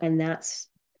 And that's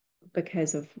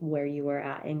because of where you were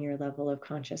at in your level of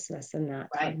consciousness in that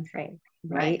Right. time frame,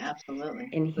 Right. right? Absolutely.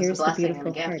 And It was a here's the blessing and a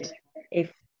beautiful part. gift.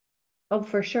 If oh,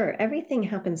 for sure, everything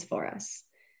happens for us.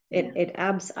 Yeah.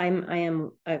 I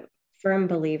am a firm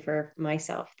believer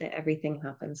myself that everything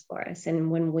happens for us. And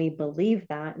when we believe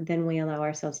that, then we allow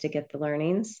ourselves to get the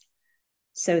learnings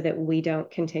so that we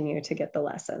don't continue to get the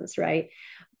lessons, right?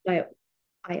 But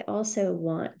I also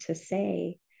want to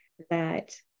say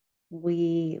that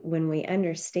when we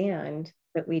understand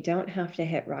that we don't have to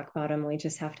hit rock bottom, we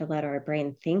just have to let our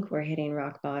brain think we're hitting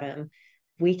rock bottom.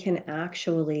 We can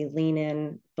actually lean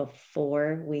in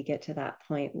before we get to that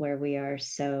point where we are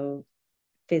so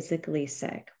physically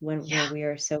sick, where Yeah. we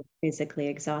are so physically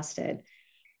exhausted.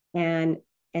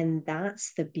 And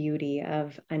that's the beauty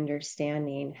of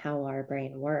understanding how our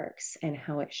brain works and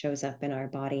how it shows up in our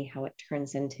body, how it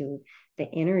turns into the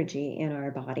energy in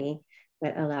our body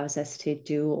that allows us to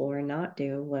do or not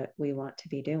do what we want to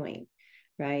be doing,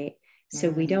 right? So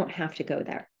we Mm. don't have to go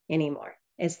there anymore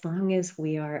as long as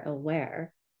we are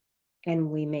aware and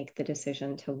we make the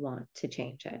decision to want to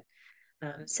change it.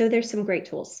 So there's some great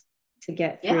tools to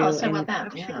get Yeah. through Let's talk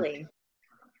about and that. Yeah.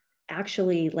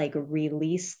 actually like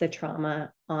release the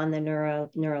trauma on the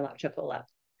neurological level.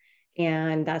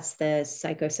 And that's the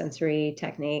psychosensory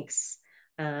techniques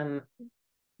um,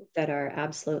 that are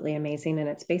absolutely amazing. And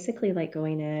it's basically like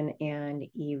going in and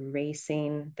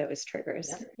erasing those triggers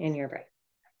Yep. in your brain.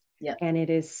 Yep. And it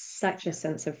is such a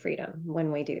sense of freedom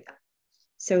when we do that.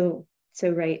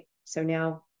 Right. So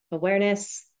now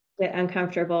awareness, get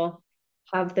uncomfortable,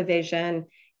 have the vision,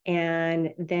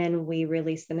 and then we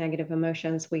release the negative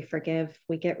emotions, we forgive,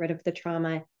 we get rid of the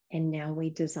trauma, and now we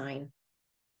design.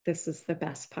 This is the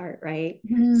best part, right?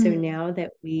 So Mm. now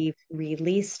that we've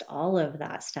released all of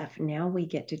that stuff, now we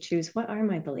get to choose what are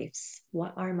my beliefs?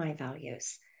 What are my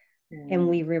values? And Mm.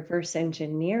 we reverse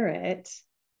engineer it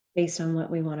based on what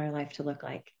we want our life to look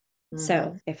like. Mm-hmm.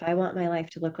 So if I want my life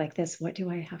to look like this, what do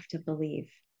I have to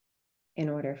believe in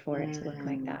order for it to look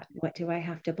like Mm. that? What do I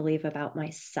have to believe about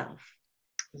myself?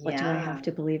 What do I have Yeah.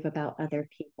 to believe about other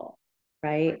people?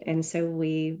 Right. And so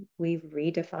we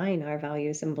redefine our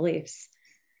values and beliefs.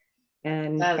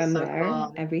 And That is from so there,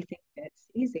 cool. everything gets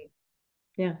easy.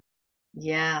 Yeah.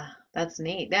 Yeah, that's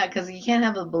neat. Yeah, because you can't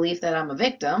have a belief that I'm a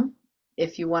victim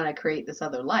if you want to create this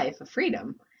other life of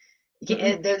freedom.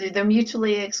 They're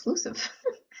mutually exclusive.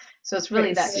 So it's really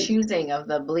Right. that So, choosing of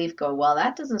the belief go, well,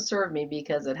 that doesn't serve me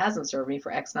because it hasn't served me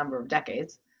for X number of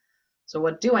decades. So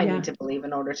what do I need yeah. to believe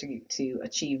in order to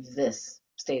achieve this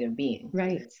state of being?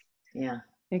 Right. Yeah.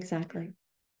 Exactly.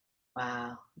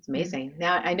 Wow, it's Yeah. amazing.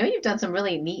 Now I know you've done some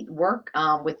really neat work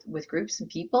with groups and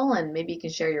people, and maybe you can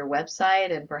share your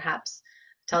website and perhaps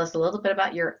tell us a little bit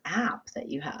about your app that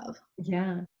you have.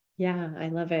 Yeah. Yeah. I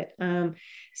love it.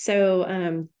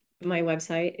 So my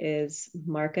website is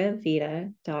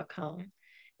markavita.com.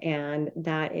 And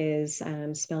that is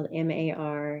spelled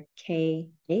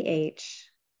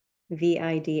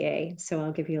MARKAHVIDA. So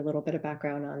I'll give you a little bit of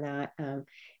background on that.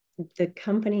 The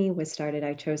company was started,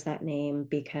 I chose that name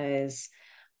because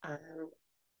um,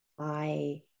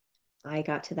 I I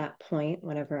got to that point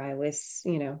whenever I was,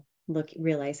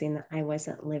 realizing that I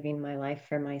wasn't living my life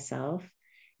for myself.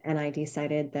 And I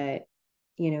decided that,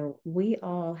 we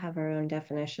all have our own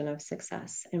definition of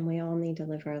success and we all need to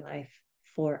live our life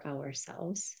for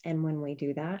ourselves. And when we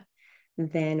do that,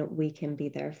 then we can be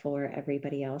there for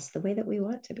everybody else the way that we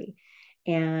want to be.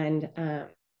 And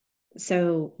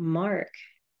so Mark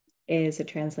is a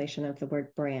translation of the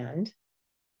word brand.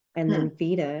 And Hmm. then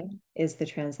Vita is the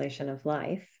translation of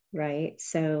life, right?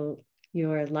 So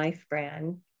your life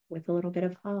brand with a little bit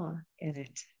of awe in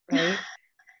it, right?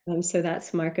 So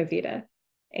that's Marca Vita.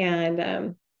 And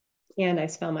and I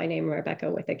spell my name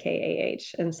Rebecca with a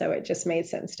K-A-H. And so it just made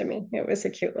sense to me. It was a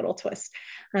cute little twist.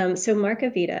 So Marca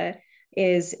Vita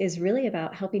is really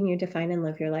about helping you define and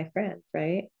live your life brand,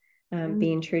 right? Mm.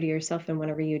 Being true to yourself. And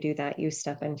whenever you do that, you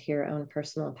step into your own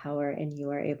personal power and you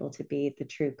are able to be the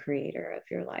true creator of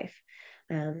your life.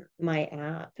 My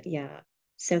app, yeah.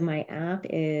 So my app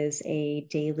is a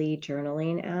daily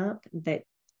journaling app that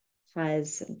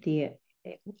has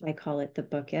I call it the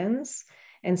bookends.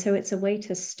 And so it's a way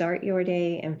to start your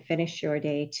day and finish your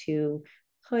day to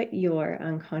put your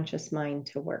unconscious mind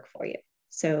to work for you.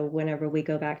 So whenever we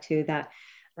go back to that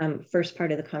first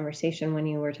part of the conversation when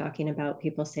you were talking about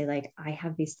people say, like, I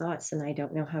have these thoughts and I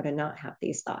don't know how to not have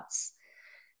these thoughts.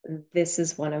 This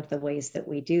is one of the ways that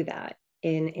we do that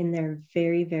in their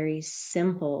very, very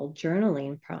simple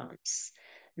journaling prompts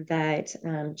that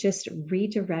just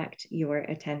redirect your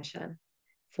attention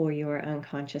for your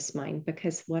unconscious mind.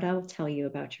 Because what I'll tell you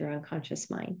about your unconscious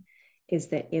mind is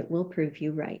that it will prove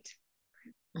you right.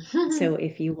 So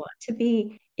if you want to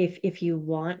be, if you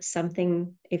want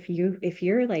something, if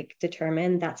you're like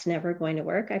determined that's never going to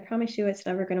work, I promise you it's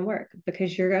never going to work,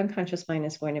 because your unconscious mind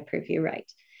is going to prove you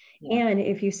right. Yeah. And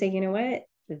if you say, you know what,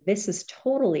 this is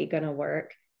totally going to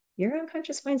work, your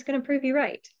unconscious mind's going to prove you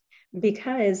right,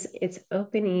 because it's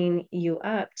opening you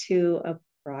up to a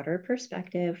broader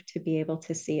perspective to be able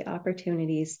to see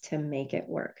opportunities to make it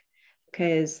work.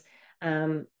 Because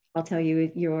I'll tell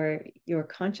you, your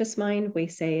conscious mind, we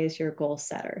say, is your goal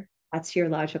setter. That's your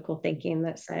logical thinking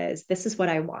that says, this is what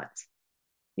I want.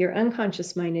 Your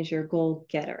unconscious mind is your goal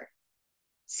getter.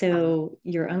 So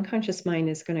your unconscious mind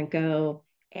is going to go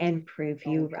and prove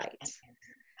you right.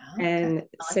 Okay. And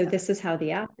so this is how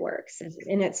the app works.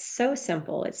 And it's so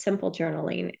simple. It's simple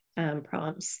journaling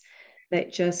prompts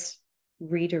that just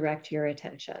redirect your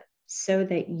attention so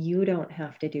that you don't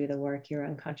have to do the work. Your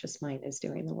unconscious mind is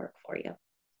doing the work for you.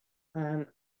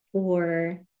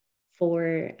 Or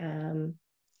for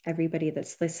everybody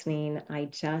that's listening, I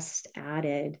just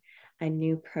added a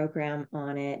new program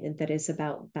on it that is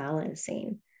about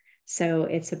balancing. So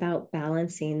it's about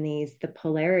balancing the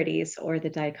polarities or the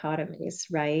dichotomies,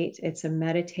 right? It's a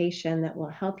meditation that will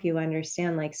help you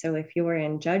understand, like, so if you're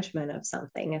in judgment of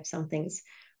something, if something's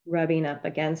rubbing up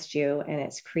against you and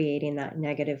it's creating that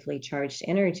negatively charged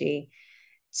energy,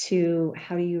 to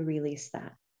how do you release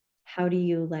that? How do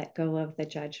you let go of the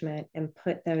judgment and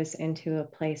put those into a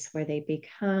place where they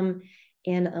become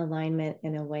in alignment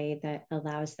in a way that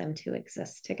allows them to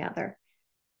exist together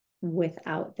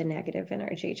without the negative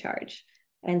energy charge?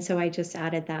 And so I just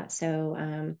added that.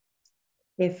 So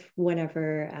if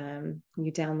whenever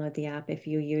you download the app, if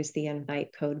you use the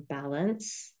invite code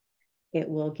balance, it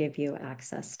will give you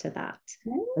access to that.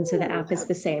 And so the app is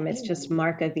the same. It's just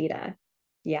Markavita.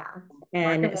 Yeah.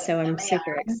 And so I'm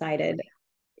super excited.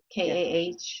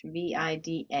 Kahvida.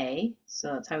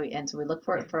 So that's how and so we look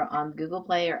for it for on Google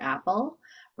Play or Apple,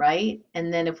 right?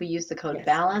 And then if we use the code Yes.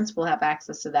 balance, we'll have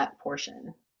access to that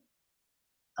portion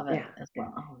of it as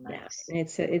well. Oh, nice. Yeah.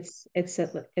 It's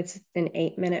an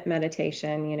 8-minute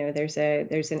meditation. You know, there's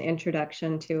an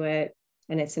introduction to it,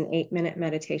 and it's an 8-minute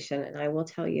meditation. And I will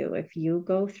tell you, if you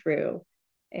go through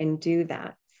and do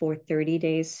that for 30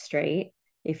 days straight,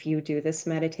 if you do this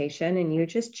meditation and you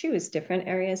just choose different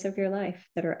areas of your life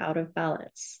that are out of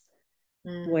balance,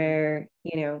 where,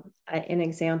 you know, an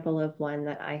example of one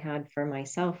that I had for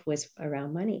myself was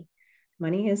around money.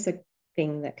 Money is a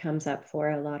thing that comes up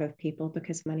for a lot of people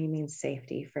because money means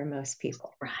safety for most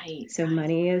people. Right. So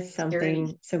money is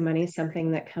something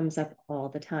that comes up all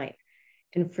the time.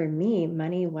 And for me,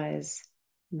 money was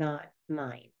not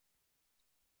mine.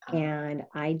 And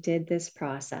I did this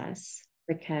process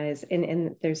because,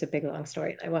 and there's a big long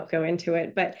story, I won't go into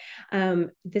it, but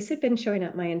this had been showing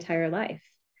up my entire life.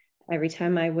 Every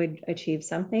time I would achieve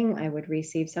something, I would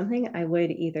receive something, I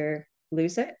would either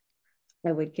lose it,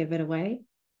 I would give it away,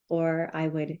 or I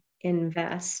would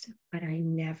invest, but I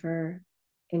never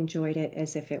enjoyed it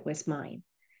as if it was mine.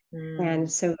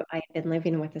 And so I've been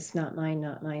living with this not mine,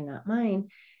 not mine, not mine.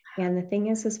 And the thing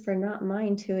is for not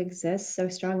mine to exist so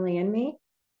strongly in me,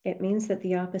 it means that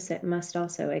the opposite must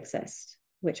also exist,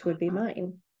 which would be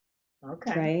mine.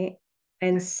 Okay. Right.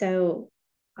 And so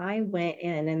I went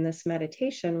in, and this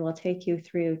meditation will take you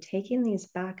through taking these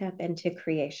back up into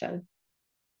creation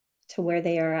to where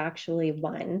they are actually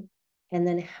one. And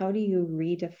then how do you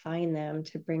redefine them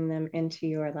to bring them into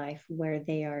your life where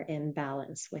they are in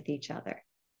balance with each other,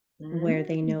 where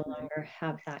they no longer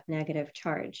have that negative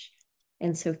charge?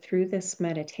 And so through this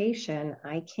meditation,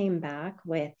 I came back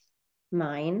with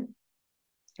mine.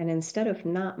 And instead of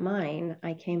not mine,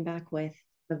 I came back with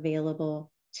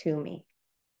available to me.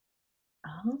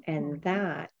 And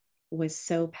that was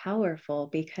so powerful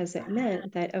because it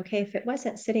meant that, okay, if it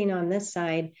wasn't sitting on this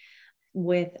side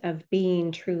with of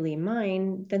being truly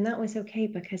mine, then that was okay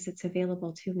because it's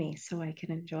available to me so I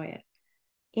can enjoy it.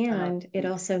 And it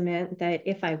also meant that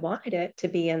if I wanted it to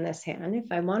be in this hand, if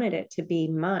I wanted it to be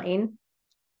mine,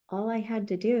 all I had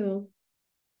to do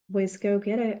was go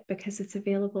get it because it's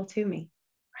available to me.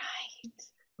 Right.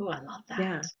 Oh, I love that.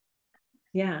 Yeah.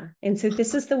 Yeah. And so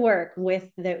this is the work with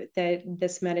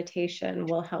this meditation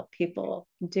will help people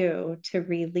do to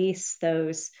release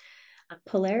those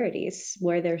polarities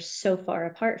where they're so far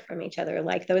apart from each other,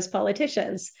 like those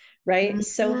politicians, right?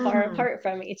 So far Mm-hmm. apart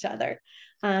from each other.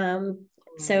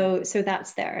 So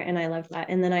that's there, and I love that.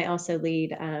 And then I also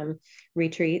lead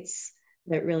retreats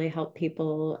that really help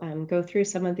people go through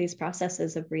some of these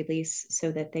processes of release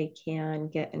so that they can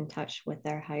get in touch with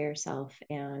their higher self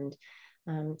and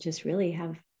just really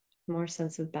have more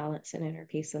sense of balance and inner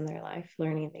peace in their life,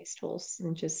 learning these tools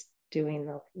and just doing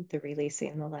the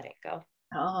releasing, the letting go.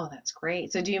 Oh, that's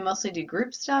great. So do you mostly do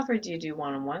group stuff or do you do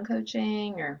one-on-one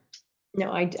coaching or?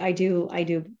 No, I do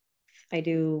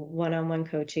one-on-one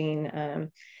coaching.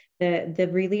 The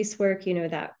release work,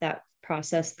 that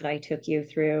process that I took you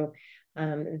through,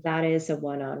 that is a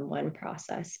one-on-one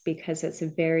process because it's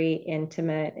very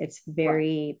intimate. It's Right.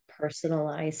 very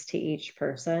personalized to each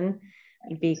person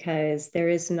because there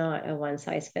is not a one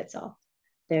size fits all.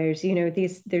 There's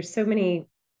so many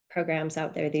programs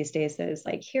out there these days that is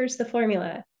like, here's the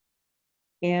formula,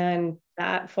 and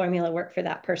that formula worked for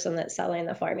that person that's selling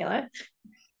the formula,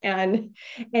 and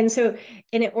so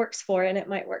and it works for, and it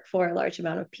might work for a large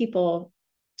amount of people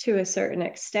to a certain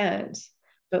extent,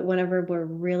 but whenever we're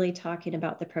really talking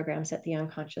about the programs at the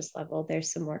unconscious level,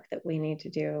 there's some work that we need to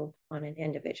do on an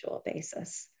individual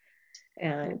basis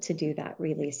and to do that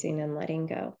releasing and letting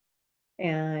go.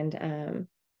 And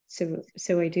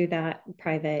so I do that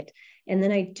private, and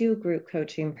then I do group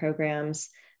coaching programs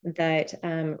that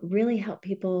really help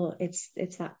people. It's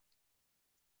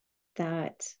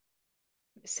that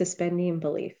suspending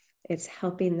belief. It's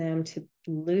helping them to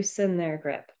loosen their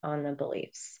grip on the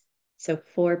beliefs. So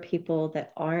for people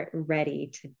that aren't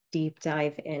ready to deep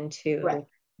dive Right. into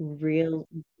real,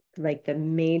 like the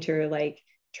major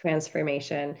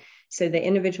transformation. So the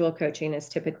individual coaching is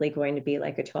typically going to be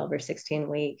like a 12 or 16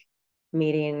 week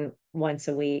meeting once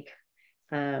a week,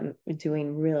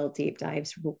 doing real deep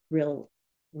dives, real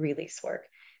release work.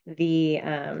 The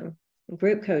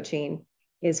group coaching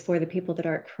is for the people that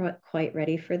aren't quite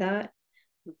ready for that,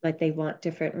 but they want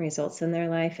different results in their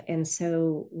life. And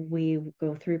so we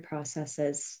go through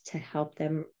processes to help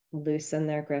them loosen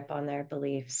their grip on their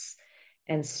beliefs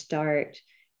and start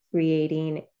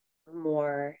creating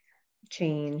more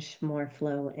change, more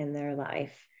flow in their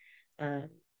life, um,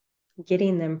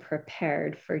 getting them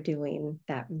prepared for doing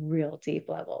that real deep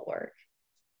level work.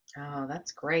 Oh,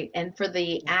 that's great. And for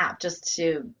the app, just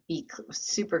to be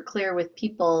super clear with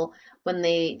people, when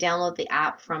they download the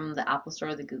app from the Apple Store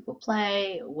or the Google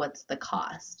Play, what's the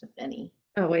cost, if any?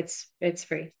 Oh, it's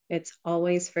free. It's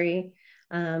always free.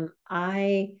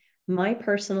 I My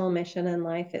personal mission in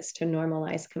life is to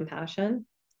normalize compassion,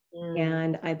 Mm,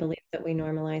 and I believe that we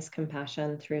normalize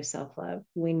compassion through self-love.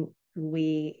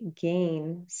 We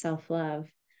gain self-love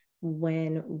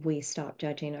when we stop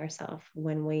judging ourselves,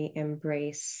 when we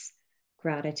embrace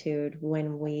gratitude,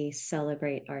 when we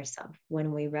celebrate ourselves,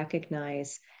 when we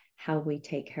recognize how we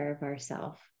take care of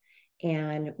ourselves,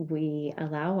 and we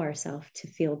allow ourselves to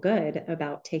feel good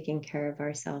about taking care of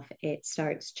ourselves, it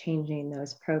starts changing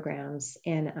those programs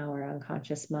in our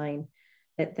unconscious mind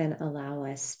that then allow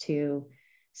us to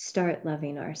start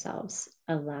loving ourselves,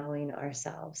 allowing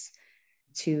ourselves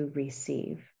to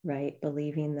receive, right?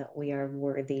 Believing that we are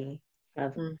worthy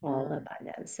of all hmm.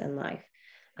 abundance in life.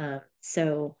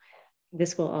 So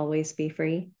this will always be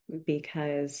free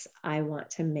because I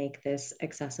want to make this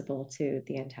accessible to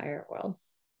the entire world.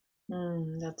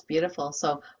 That's beautiful.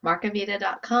 So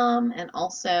markavita.com, and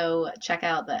also check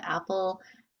out the Apple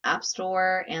App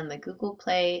Store and the Google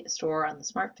Play Store on the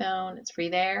smartphone. It's free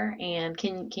there. And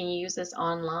can you use this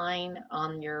online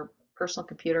on your personal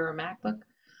computer or MacBook?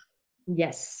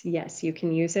 Yes, yes, you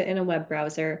can use it in a web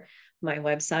browser. My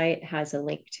website has a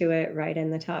link to it right in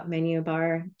the top menu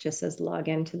bar, just says log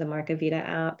into the Markavita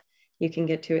app. You can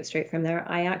get to it straight from there.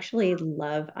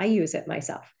 I use it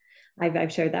myself.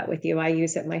 I've shared that with you. I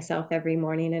use it myself every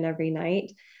morning and every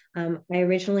night. I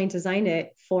originally designed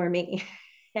it for me,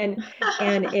 and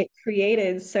it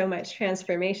created so much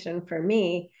transformation for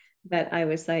me that I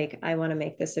was like, I want to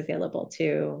make this available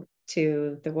to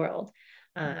the world.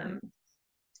 Nice.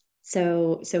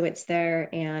 So it's there,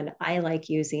 and I like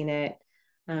using it.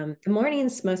 The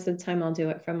mornings, most of the time, I'll do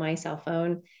it from my cell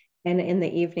phone. And in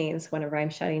the evenings, whenever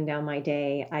I'm shutting down my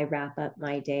day, I wrap up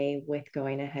my day with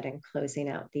going ahead and closing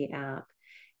out the app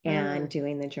and Mm,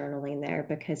 doing the journaling there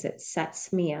because it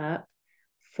sets me up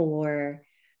for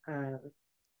um,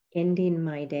 ending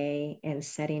my day and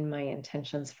setting my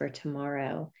intentions for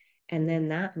tomorrow. And then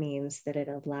that means that it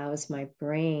allows my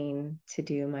brain to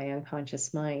do my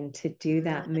unconscious mind to do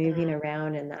that moving mm,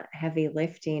 around and that heavy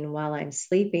lifting while I'm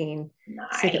sleeping,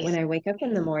 so that when nice. I wake up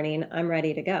in the morning, I'm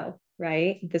ready to go.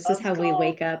 Right. This is Let's how we go.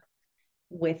 wake up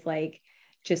with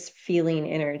just feeling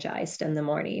energized in the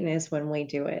morning is when we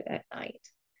do it at night.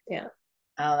 Yeah.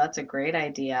 Oh, that's a great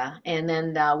idea. And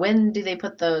then when do they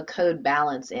put the code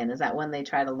balance in? Is that when they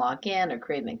try to log in or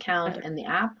create an account Uh, in the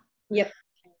app? yep.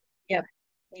 Yep.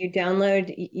 You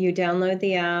download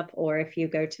the app, or if you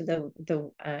go to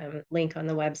the link on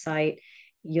the website,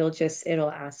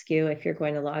 it'll ask you if you're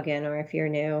going to log in or if you're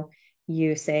new.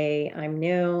 You say I'm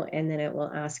new, and then it will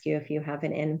ask you if you have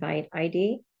an invite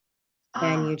ID,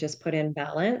 and Ah, you just put in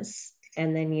balance,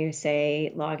 and then you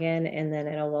say login, and then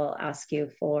it will ask you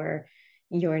for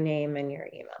your name and your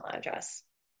email address.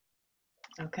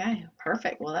 okay,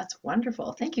 perfect. Well, that's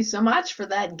wonderful. Thank you so much for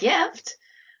that gift.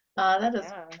 That is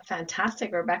Yeah.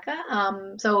 fantastic, Rebecca.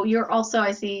 So you're also,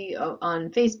 I see, on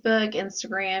Facebook,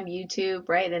 Instagram, YouTube,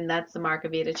 right? And that's the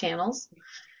Markovita channels.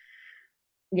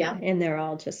 Yeah, Yeah. and they're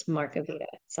all just Marka Vita.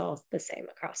 It's all the same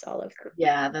across all of them.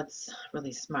 Yeah, that's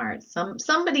really smart.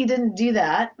 Somebody didn't do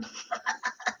that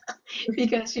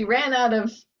because she ran out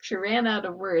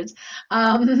of words.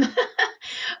 Um,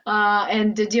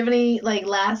 and did you have any like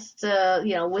last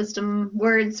wisdom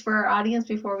words for our audience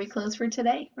before we close for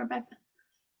today, Rebecca?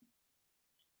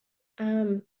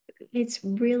 Um, it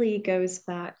really goes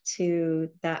back to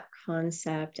that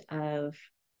concept of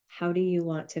how do you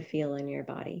want to feel in your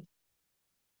body,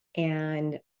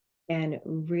 and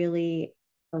really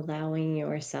allowing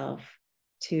yourself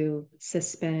to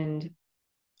suspend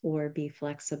or be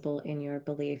flexible in your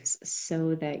beliefs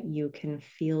so that you can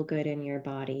feel good in your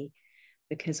body.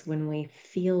 Because when we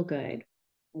feel good,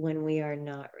 when we are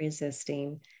not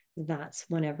resisting, that's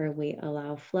whenever we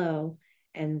allow flow.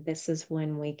 And this is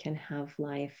when we can have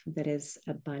life that is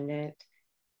abundant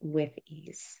with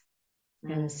ease.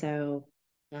 And Mm, so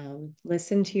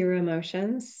listen to your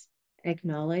emotions,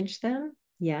 acknowledge them,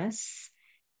 yes.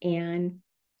 And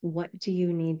what do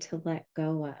you need to let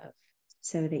go of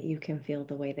so that you can feel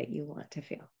the way that you want to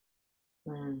feel?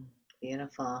 mm,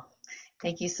 beautiful.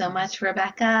 Thank you so much,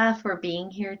 Rebecca, for being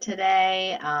here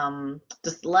today.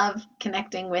 Just love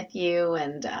connecting with you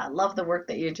and love the work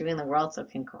that you're doing in the world. So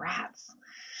congrats.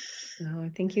 Oh,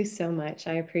 thank you so much.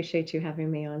 I appreciate you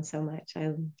having me on so much.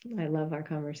 I love our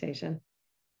conversation.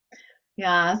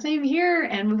 Yeah, same here.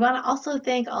 And we want to also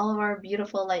thank all of our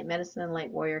beautiful Light Medicine and Light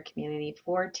Warrior community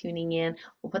for tuning in.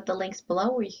 We'll put the links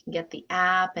below where you can get the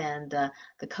app and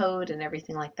the code and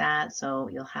everything like that. So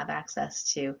you'll have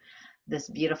access to this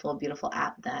beautiful, beautiful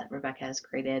app that Rebecca has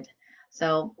created.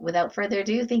 So without further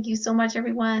ado, thank you so much,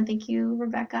 everyone. Thank you,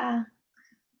 Rebecca.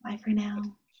 Bye for now.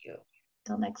 Thank you.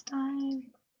 Till next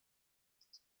time.